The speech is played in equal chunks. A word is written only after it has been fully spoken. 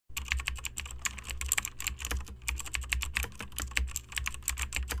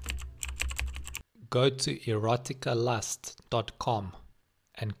Go to eroticalust.com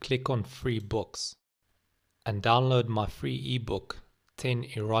and click on free books and download my free ebook 10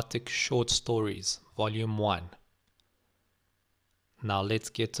 Erotic Short Stories Volume 1. Now let's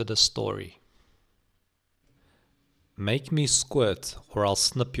get to the story. Make Me Squirt or I'll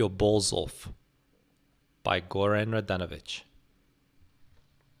Snip Your Balls Off by Goran Radanovich.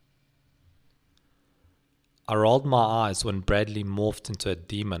 I rolled my eyes when Bradley morphed into a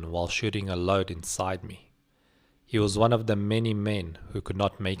demon while shooting a load inside me. He was one of the many men who could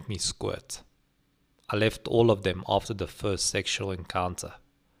not make me squirt. I left all of them after the first sexual encounter.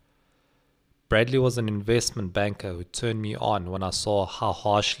 Bradley was an investment banker who turned me on when I saw how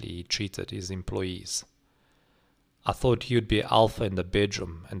harshly he treated his employees. I thought he would be alpha in the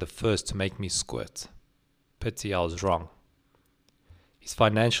bedroom and the first to make me squirt. Pity I was wrong. His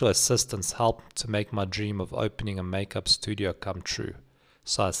financial assistance helped to make my dream of opening a makeup studio come true,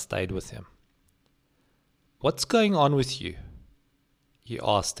 so I stayed with him. "What's going on with you?" he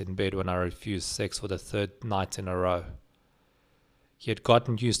asked in bed when I refused sex for the third night in a row. He had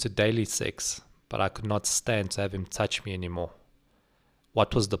gotten used to daily sex, but I could not stand to have him touch me anymore.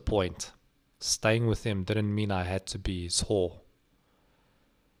 What was the point? Staying with him didn't mean I had to be his whore.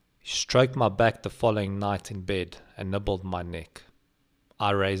 He stroked my back the following night in bed and nibbled my neck.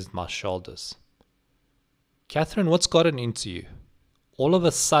 I raised my shoulders. "Catherine, what's gotten into you? All of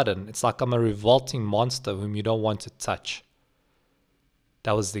a sudden, it's like I'm a revolting monster whom you don't want to touch."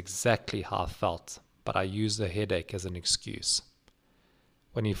 That was exactly how I felt, but I used the headache as an excuse.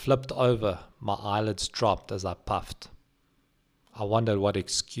 When he flipped over, my eyelids dropped as I puffed. I wondered what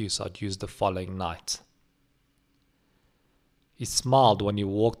excuse I'd use the following night. He smiled when he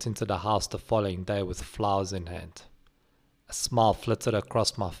walked into the house the following day with flowers in hand. A smile flitted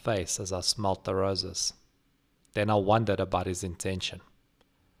across my face as I smelt the roses. Then I wondered about his intention.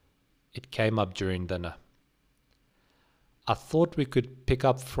 It came up during dinner. "I thought we could pick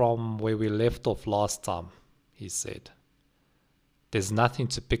up from where we left off last time," he said. "There's nothing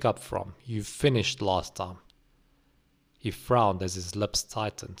to pick up from. You finished last time." He frowned as his lips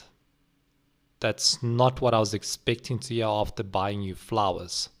tightened. "That's not what I was expecting to hear after buying you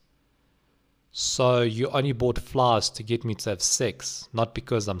flowers." "So you only bought flowers to get me to have sex, not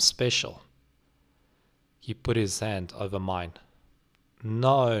because I'm special?" He put his hand over mine.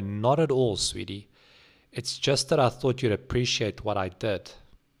 "No, not at all, sweetie. It's just that I thought you'd appreciate what I did."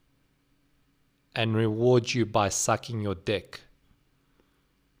 "And reward you by sucking your dick."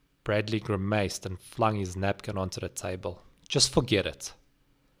 Bradley grimaced and flung his napkin onto the table. "Just forget it."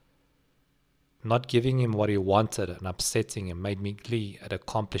 Not giving him what he wanted and upsetting him made me glee at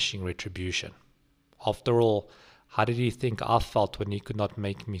accomplishing retribution. After all, how did he think I felt when he could not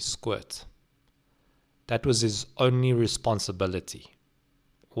make me squirt? That was his only responsibility.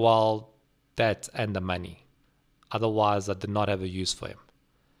 Well, that and the money. Otherwise, I did not have a use for him.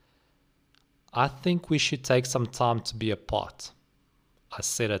 "I think we should take some time to be apart," I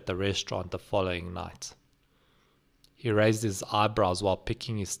said at the restaurant the following night. He raised his eyebrows while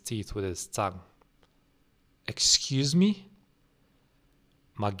picking his teeth with his tongue. "Excuse me?"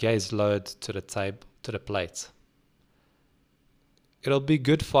 My gaze lowered to the plate. "It'll be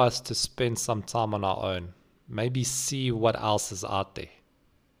good for us to spend some time on our own. Maybe see what else is out there."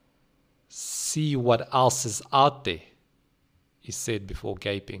 "See what else is out there?" he said before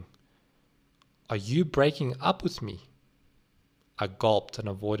gaping. "Are you breaking up with me?" I gulped and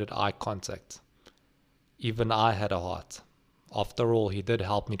avoided eye contact. Even I had a heart. After all, he did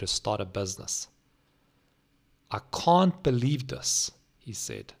help me to start a business. "I can't believe this," he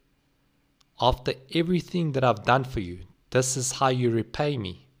said. "After everything that I've done for you, this is how you repay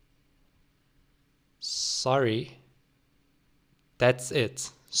me." "Sorry." "That's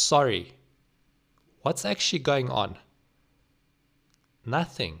it. Sorry." What's actually going on?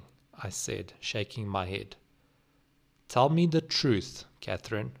 "Nothing," I said, shaking my head. "Tell me the truth,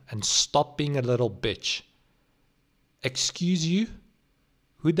 Catherine, and stop being a little bitch." "Excuse you?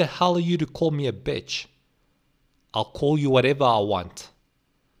 Who the hell are you to call me a bitch?" "I'll call you whatever I want."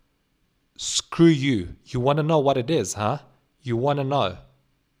 "Screw you. You want to know what it is, huh? You want to know?"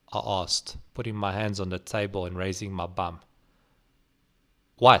 I asked, putting my hands on the table and raising my bum.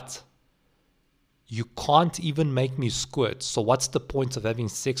 "What?" "You can't even make me squirt, so what's the point of having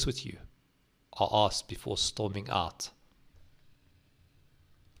sex with you?" I asked before storming out.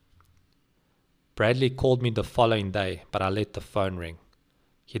 Bradley called me the following day, but I let the phone ring.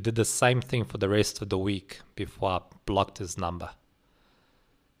 He did the same thing for the rest of the week before I blocked his number.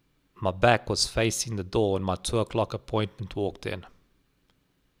 My back was facing the door when my 2 o'clock appointment walked in.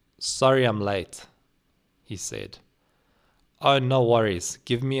 "Sorry I'm late," he said. "Oh, no worries.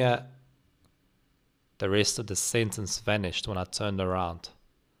 Give me a..." The rest of the sentence vanished when I turned around.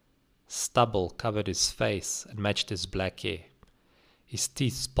 Stubble covered his face and matched his black hair. His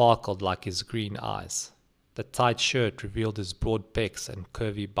teeth sparkled like his green eyes. The tight shirt revealed his broad pecs and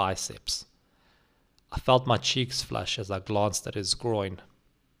curvy biceps. I felt my cheeks flush as I glanced at his groin.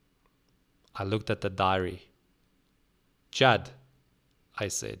 I looked at the diary. "Judd," I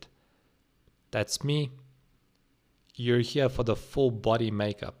said. "That's me." "You're here for the full body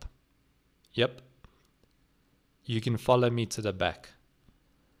makeup." "Yep." "You can follow me to the back."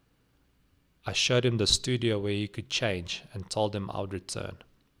 I showed him the studio where he could change and told him I would return.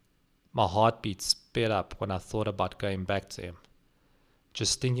 My heartbeat sped up when I thought about going back to him.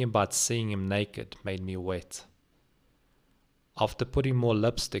 Just thinking about seeing him naked made me wet. After putting more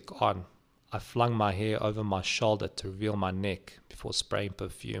lipstick on, I flung my hair over my shoulder to reveal my neck before spraying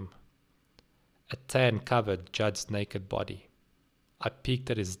perfume. A tan covered Judd's naked body. I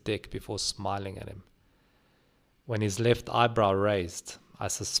peeked at his dick before smiling at him. When his left eyebrow raised, I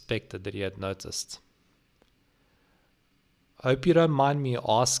suspected that he had noticed. "Hope you don't mind me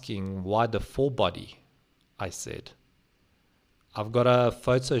asking why the full body," I said. "I've got a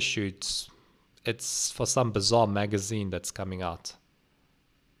photo shoot. It's for some bizarre magazine that's coming out."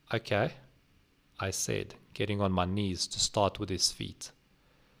 "Okay," I said, getting on my knees to start with his feet.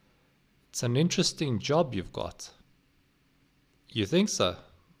 "It's an interesting job you've got." "You think so?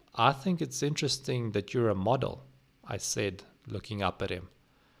 I think it's interesting that you're a model," I said, looking up at him.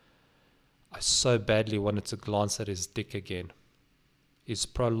 I so badly wanted to glance at his dick again. His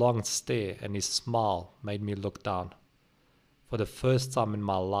prolonged stare and his smile made me look down. For the first time in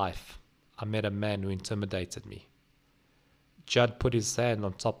my life, I met a man who intimidated me. Judd put his hand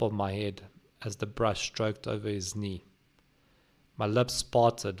on top of my head as the brush stroked over his knee. My lips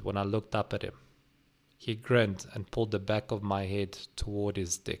parted when I looked up at him. He grinned and pulled the back of my head toward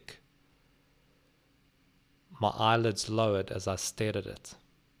his dick. My eyelids lowered as I stared at it.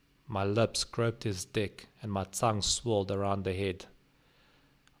 My lips groped his dick and my tongue swirled around the head.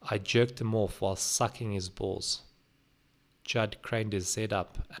 I jerked him off while sucking his balls. Judd craned his head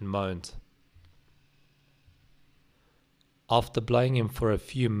up and moaned. After blowing him for a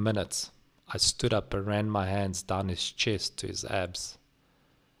few minutes, I stood up and ran my hands down his chest to his abs.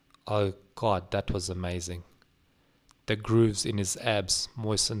 Oh God, that was amazing. The grooves in his abs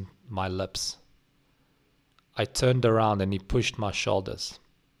moistened my lips. I turned around and he pushed my shoulders.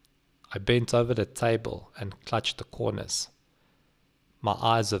 I bent over the table and clutched the corners. My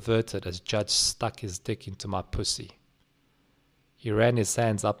eyes averted as Judd stuck his dick into my pussy. He ran his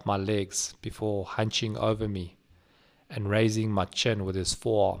hands up my legs before hunching over me and raising my chin with his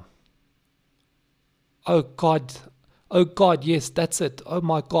forearm. Oh God, yes, that's it, oh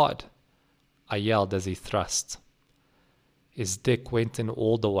my God," I yelled as he thrust. His dick went in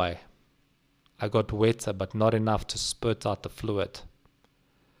all the way. I got wetter but not enough to spurt out the fluid.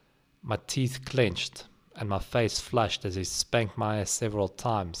 My teeth clenched and my face flushed as he spanked my ass several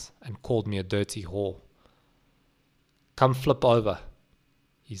times and called me a dirty whore. "Come flip over,"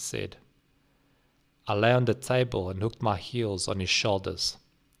 he said. I lay on the table and hooked my heels on his shoulders.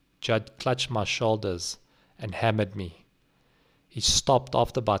 Judd clutched my shoulders and hammered me. He stopped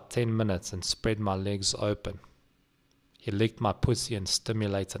after about 10 minutes and spread my legs open. He licked my pussy and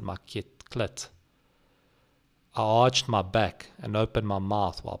stimulated my clit. I arched my back and opened my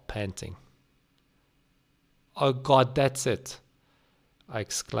mouth while panting. "Oh God, that's it," I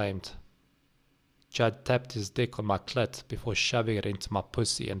exclaimed. Judd tapped his dick on my clit before shoving it into my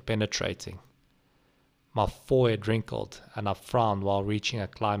pussy and penetrating. My forehead wrinkled and I frowned while reaching a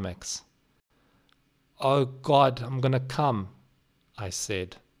climax. "Oh God, I'm gonna come," I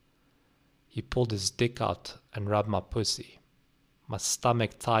said. He pulled his dick out and rubbed my pussy. My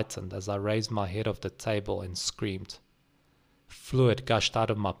stomach tightened as I raised my head off the table and screamed. Fluid gushed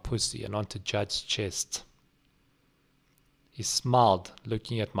out of my pussy and onto Judd's chest. He smiled,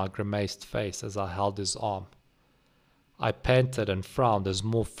 looking at my grimaced face as I held his arm. I panted and frowned as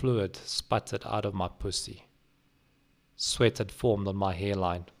more fluid sputtered out of my pussy. Sweat had formed on my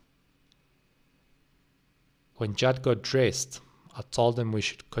hairline. When Judd got dressed, I told him we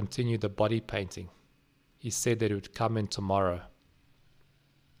should continue the body painting. He said that he would come in tomorrow.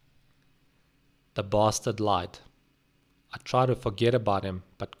 The bastard lied. I tried to forget about him,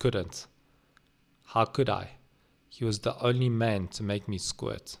 but couldn't. How could I? He was the only man to make me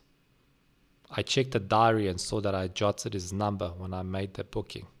squirt. I checked the diary and saw that I jotted his number when I made the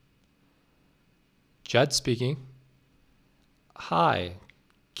booking. "Judd speaking." "Hi,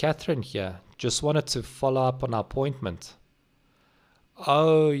 Catherine here. Just wanted to follow up on our appointment."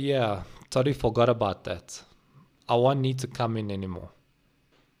 "Oh yeah, totally forgot about that. I won't need to come in anymore."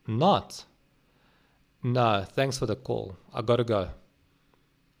 "Not?" No, thanks for the call. I gotta go.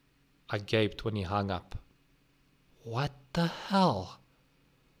 I gaped when he hung up. What the hell?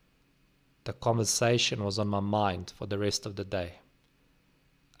 The conversation was on my mind for the rest of the day.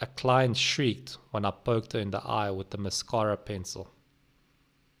 A client shrieked when I poked her in the eye with the mascara pencil.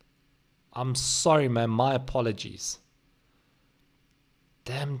 I'm sorry, man, my apologies.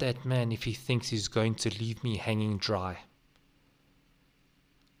 Damn that man if he thinks he's going to leave me hanging dry.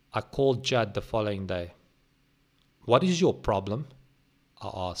 I called Judd the following day. What is your problem? I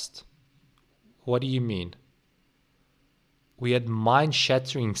asked. What do you mean? We had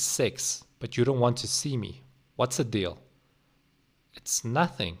mind-shattering sex, but you don't want to see me. What's the deal? It's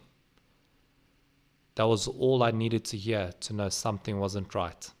nothing. That was all I needed to hear to know something wasn't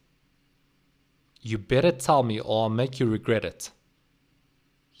right. You better tell me or I'll make you regret it.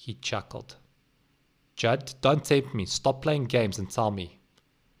 He chuckled. Judd, don't tempt me. Stop playing games and tell me.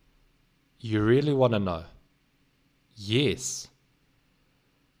 You really want to know? Yes.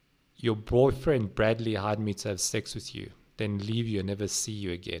 Your boyfriend Bradley hired me to have sex with you, then leave you and never see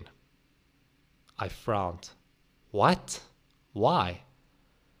you again. I frowned. What? Why?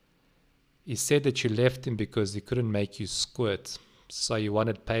 He said that you left him because he couldn't make you squirt, so he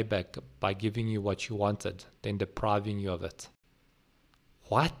wanted payback by giving you what you wanted, then depriving you of it.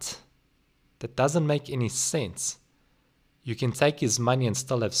 What? That doesn't make any sense. You can take his money and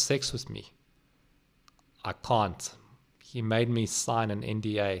still have sex with me. I can't. He made me sign an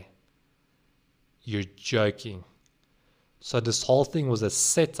NDA. You're joking. So this whole thing was a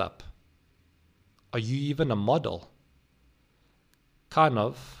setup. Are you even a model? Kind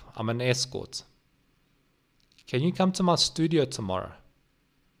of. I'm an escort. Can you come to my studio tomorrow?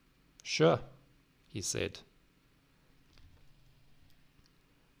 Sure, he said.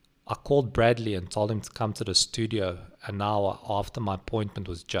 I called Bradley and told him to come to the studio an hour after my appointment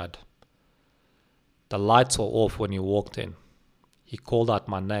with Judd. The lights were off when he walked in. He called out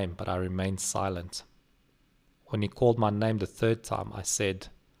my name, but I remained silent. When he called my name the third time, I said,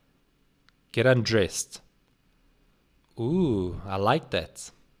 "Get undressed." Ooh, I like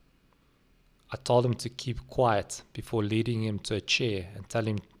that. I told him to keep quiet before leading him to a chair and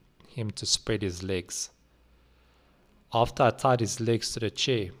telling him to spread his legs. After I tied his legs to the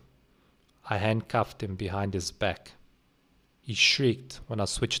chair, I handcuffed him behind his back. He shrieked when I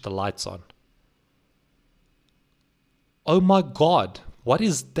switched the lights on. Oh my God, what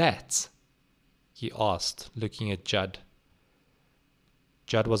is that? He asked, looking at Judd.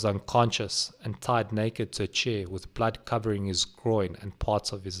 Judd was unconscious and tied naked to a chair with blood covering his groin and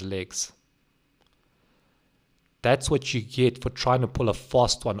parts of his legs. That's what you get for trying to pull a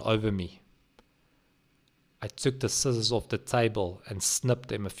fast one over me. I took the scissors off the table and snipped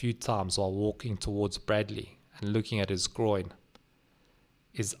them a few times while walking towards Bradley and looking at his groin.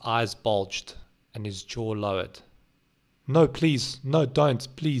 His eyes bulged and his jaw lowered. No, please, no, don't,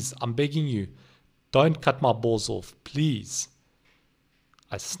 please, I'm begging you. Don't cut my balls off, please.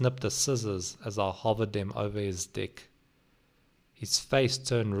 I snipped the scissors as I hovered them over his dick. His face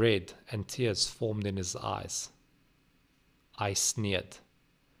turned red and tears formed in his eyes. I sneered.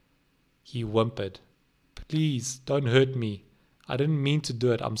 He whimpered, "Please, don't hurt me. I didn't mean to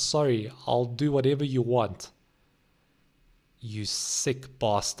do it. I'm sorry. I'll do whatever you want." You sick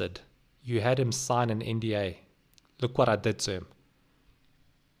bastard. You had him sign an NDA. Look what I did to him.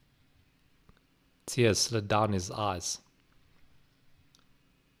 Tears slid down his eyes.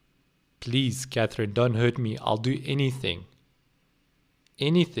 Please, Catherine, don't hurt me. I'll do anything.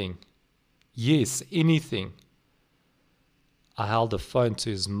 Anything. Yes, anything. I held the phone to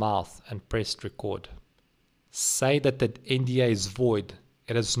his mouth and pressed record. Say that the NDA is void.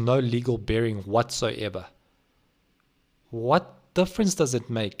 It has no legal bearing whatsoever. What difference does it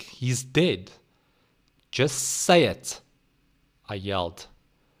make? He's dead. Just say it, I yelled.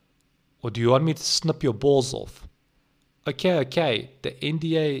 Or do you want me to snip your balls off? Okay, the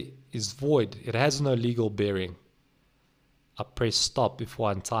NDA is void. It has no legal bearing. I pressed stop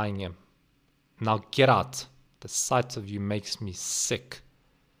before untying him. Now get out. The sight of you makes me sick.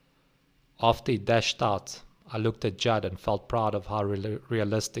 After he dashed out, I looked at Judd and felt proud of how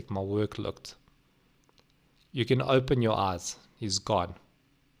realistic my work looked. You can open your eyes. He's gone,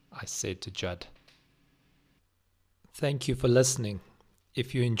 I said to Judd. Thank you for listening.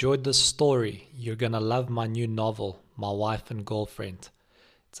 If you enjoyed this story, you're gonna love my new novel, My Wife and Girlfriend.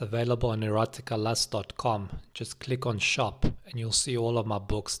 It's available on eroticalust.com. Just click on shop and you'll see all of my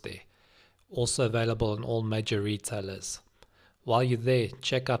books there. Also available on all major retailers. While you're there,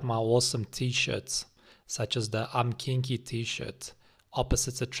 check out my awesome t-shirts, such as the I'm Kinky t-shirt,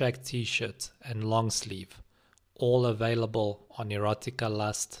 Opposites Attract t-shirt, and long sleeve. All available on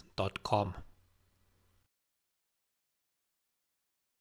eroticalust.com.